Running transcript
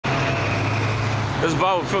This is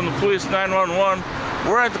Bob from the Police 911.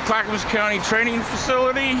 We're at the Clackamas County Training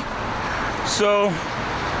Facility. So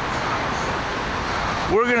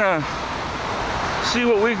we're gonna see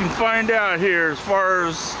what we can find out here as far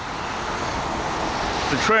as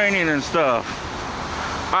the training and stuff.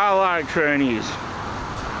 I like trainees.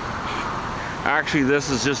 Actually,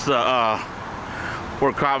 this is just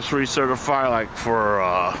where cops recertify, like for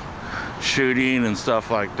shooting and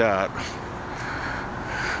stuff like that.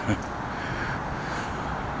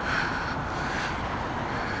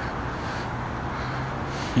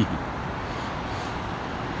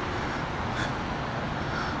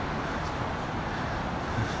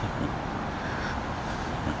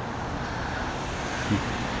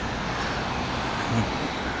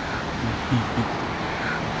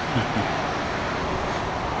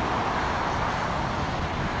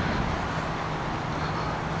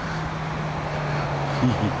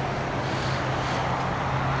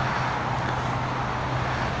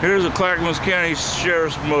 Here's a Clackamas County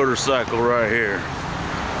Sheriff's motorcycle right here.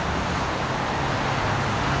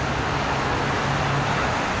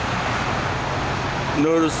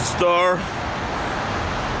 Notice the star.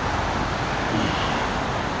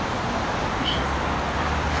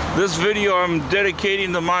 This video I'm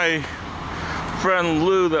dedicating to my friend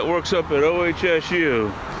Lou that works up at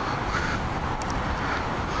OHSU.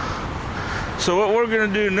 So what we're gonna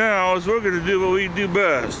do now is we're gonna do what we do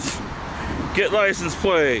best. Get license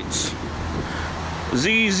plates.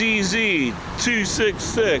 ZZZ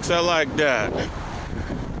 266, I like that.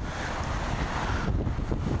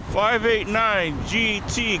 589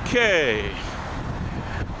 GTK,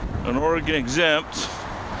 an Oregon exempt.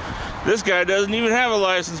 This guy doesn't even have a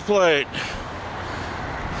license plate.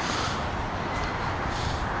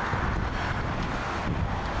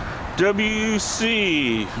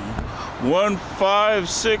 WC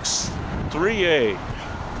 15638.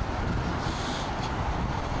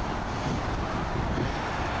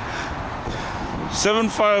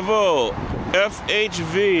 $750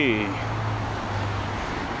 FHV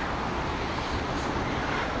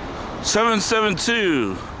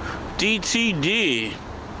 772 DTD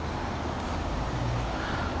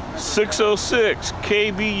 606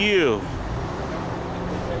 KBU.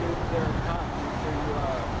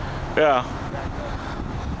 Yeah.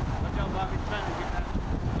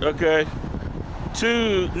 Okay.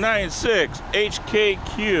 296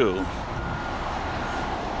 HKQ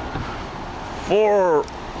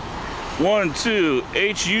 412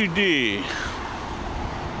 HUD.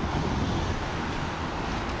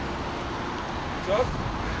 What's up?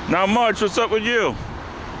 Not much. What's up with you?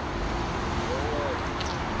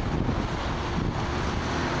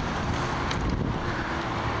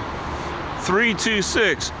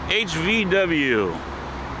 326 HVW.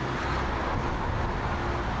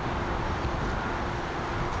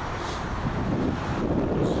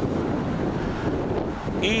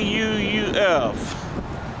 EUUF.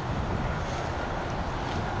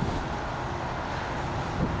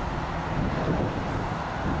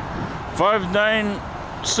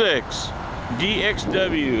 $596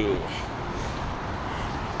 DXW.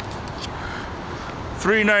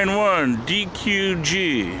 391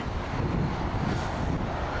 DQG.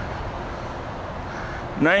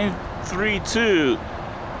 932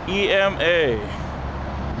 EMA.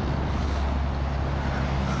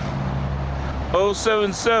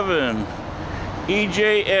 077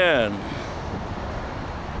 EJN.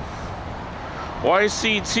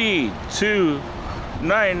 YCT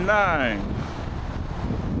 299.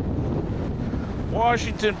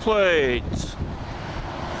 Washington plates.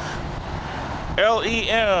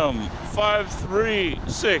 LEM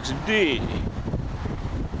 536D.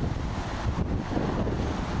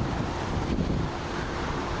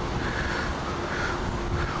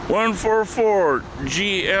 $144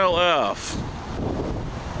 GLF.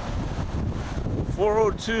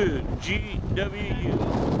 402 GWU.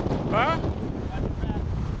 Huh?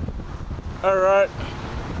 All right.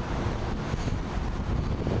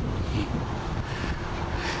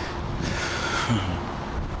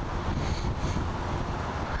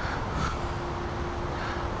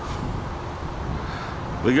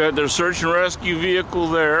 We got their search and rescue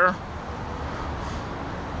vehicle there.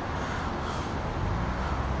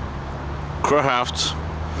 Craft.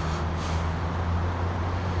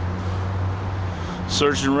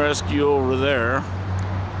 Search and rescue over there.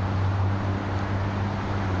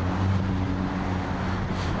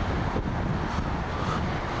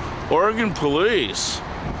 Oregon Police.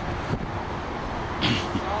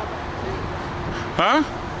 Huh?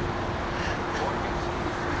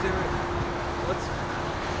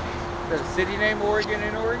 What's the city name? Oregon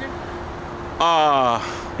in Oregon?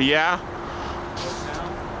 Yeah. What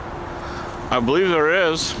town? I believe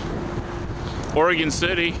there is. Oregon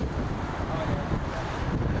City.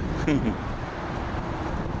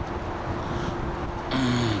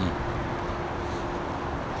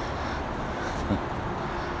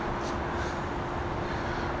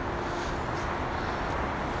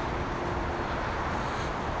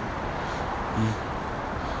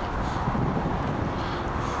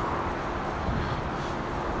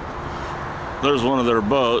 There's one of their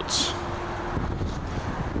boats.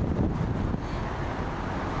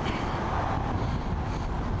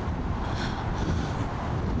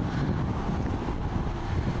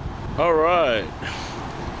 All right.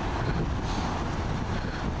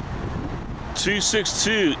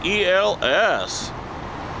 262 ELS.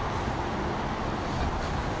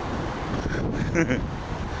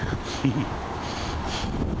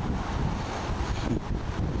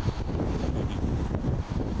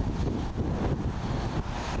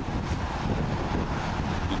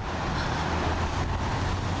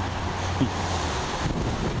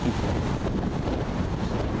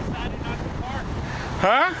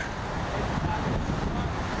 Huh?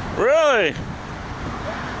 Really?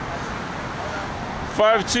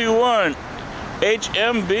 521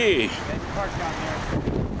 HMB.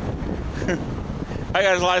 I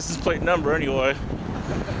got his license plate number anyway.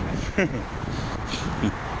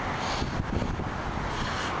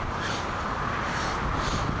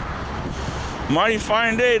 Mighty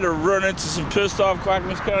fine day to run into some pissed off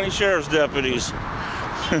Clackamas County Sheriff's deputies.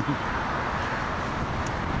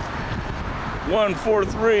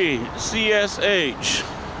 143 CSH.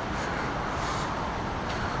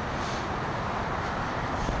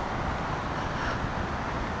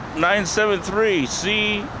 (973)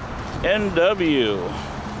 CNW.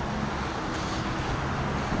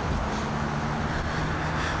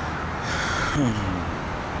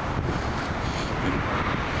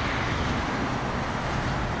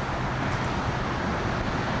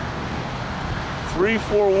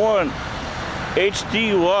 (341)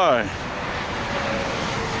 HDY.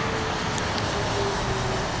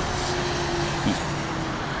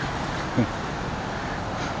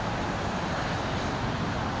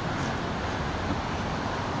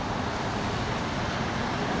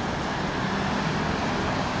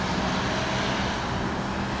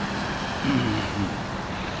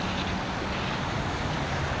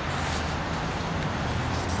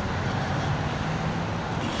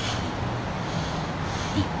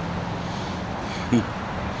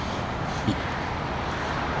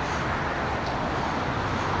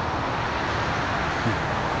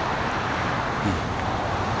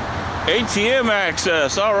 ATM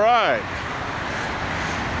access, all right.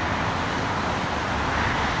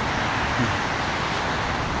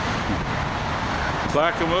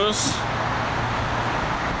 Clackamas.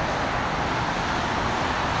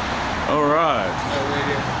 All right.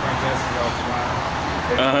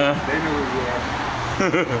 They know where we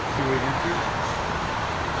are.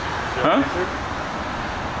 Huh?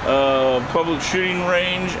 Public shooting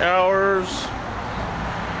range hours.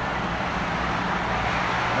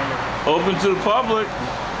 Open to the public.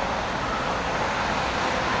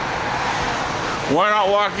 Why not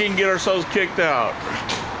walk in and get ourselves kicked out?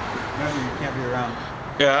 Remember, you can't be around.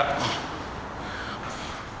 Yeah.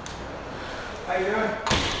 How you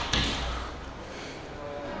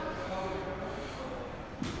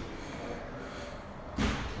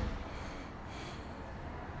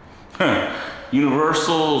doing?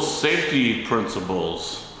 Universal safety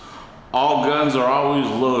principles. All guns are always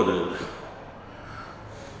loaded.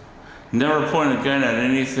 Never point a gun at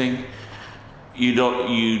anything you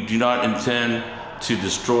do not intend to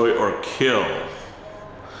destroy or kill.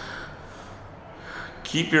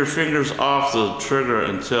 Keep your fingers off the trigger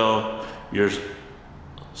until your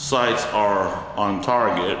sights are on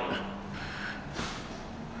target.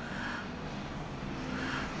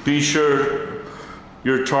 Be sure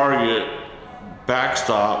your target,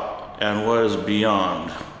 backstop, and what is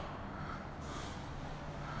beyond.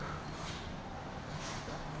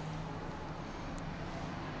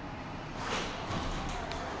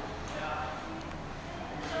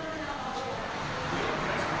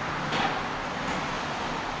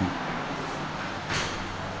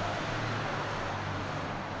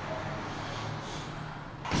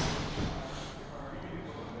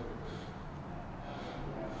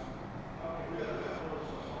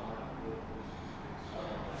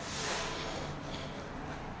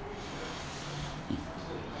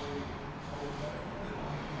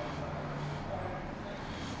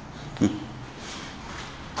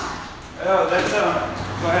 Oh, that's go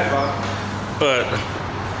ahead, Bob. But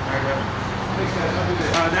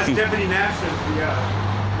That's Deputy Nash, the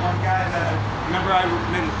one guy that remember I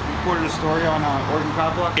reported a story on Oregon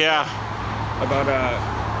Cop Block. yeah, about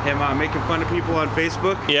him making fun of people on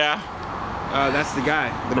Facebook. Yeah. That's the guy,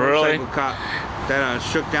 the Really? motorcycle cop that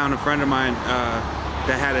shook down a friend of mine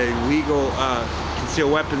that had a legal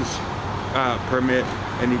concealed weapons permit,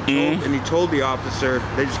 and he told the officer,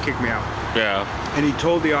 they just kicked me out. Yeah. And he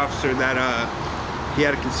told the officer that he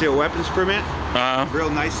had a concealed weapons permit, real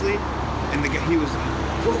nicely, and he was like,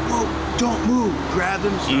 whoa, whoa, don't move, grabbed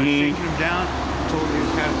him, started shaking him down, told him he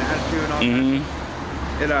was kind of an attitude and all that.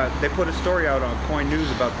 And they put a story out on Coin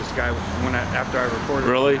News about this guy after I recorded.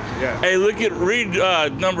 Really? Yeah. Hey, read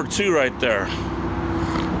number 2 right there.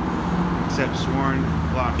 Except sworn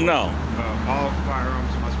law enforcement. No. All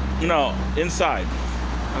firearms must be. No, inside.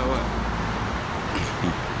 Oh, what?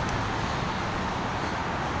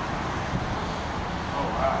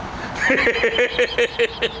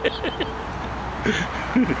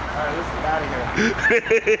 Alright, let's get out of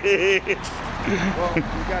here. Well, we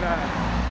got